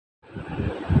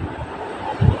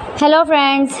Hello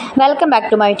friends, welcome back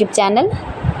to my YouTube channel.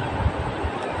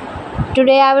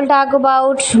 Today I will talk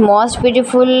about most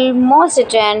beautiful, most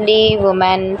trendy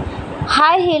women,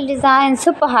 high heel designs,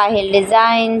 super high heel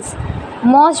designs,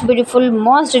 most beautiful,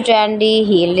 most trendy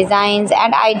heel designs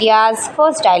and ideas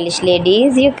for stylish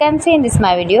ladies. You can see in this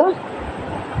my video.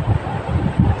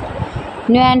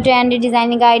 New and trendy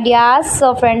designing ideas.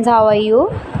 So friends, how are you?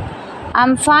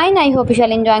 I'm fine. I hope you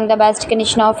shall enjoying the best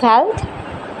condition of health.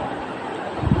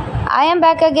 I am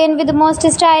back again with the most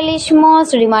stylish,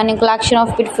 most demanding collection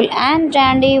of beautiful and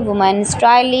trendy women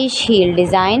stylish heel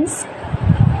designs.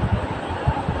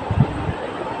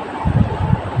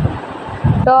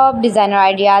 Top designer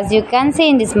ideas you can see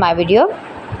in this my video.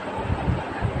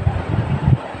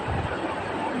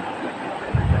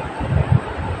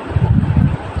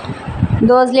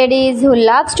 Those ladies who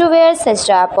loves to wear such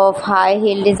type of high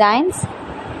heel designs,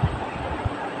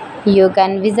 you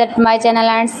can visit my channel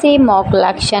and see more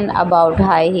collection about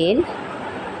high heel.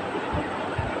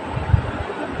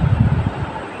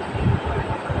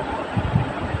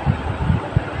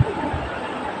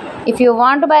 If you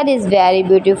want to buy this very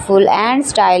beautiful and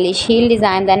stylish heel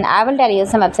design, then I will tell you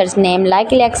some websites name like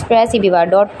AliExpress,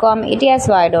 eBay.com,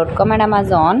 ETSY.com and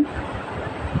Amazon.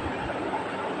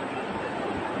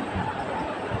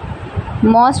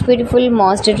 Most beautiful,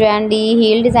 most trendy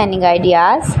heel designing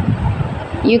ideas.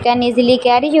 You can easily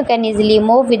carry, you can easily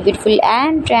move with beautiful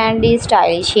and trendy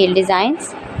stylish heel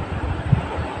designs.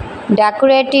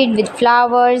 Decorated with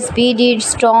flowers, beaded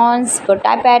stones,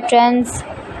 butterfly patterns.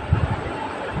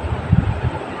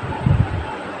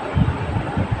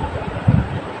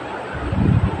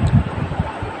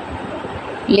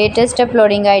 Latest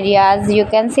uploading ideas you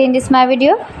can see in this my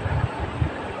video.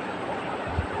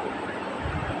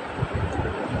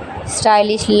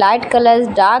 Stylish light colors,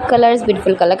 dark colors,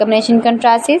 beautiful color combination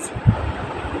contrasts.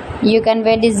 You can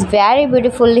wear these very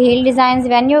beautiful heel designs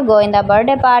when you go in the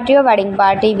birthday party or wedding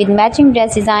party with matching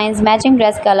dress designs, matching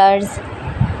dress colors.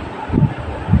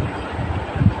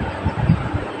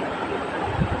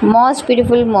 Most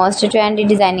beautiful, most trendy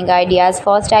designing ideas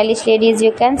for stylish ladies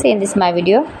you can see in this my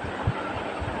video.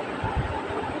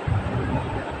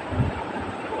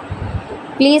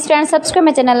 Please friends, subscribe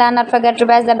my channel and not forget to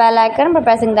press the bell icon. By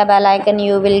pressing the bell icon,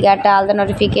 you will get all the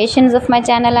notifications of my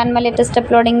channel and my latest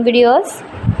uploading videos.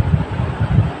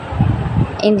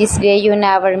 In this way, you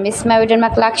never miss my video in my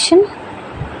collection.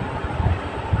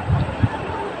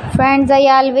 Friends, I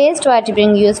always try to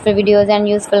bring useful videos and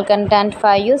useful content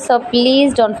for you. So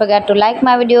please don't forget to like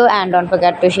my video and don't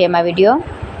forget to share my video.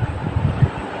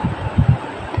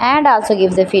 And also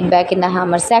give the feedback in the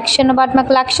hammer section about my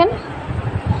collection.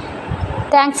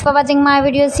 Thanks for watching my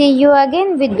video. See you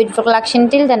again with beautiful collection.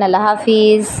 Till then, Allah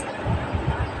Hafiz.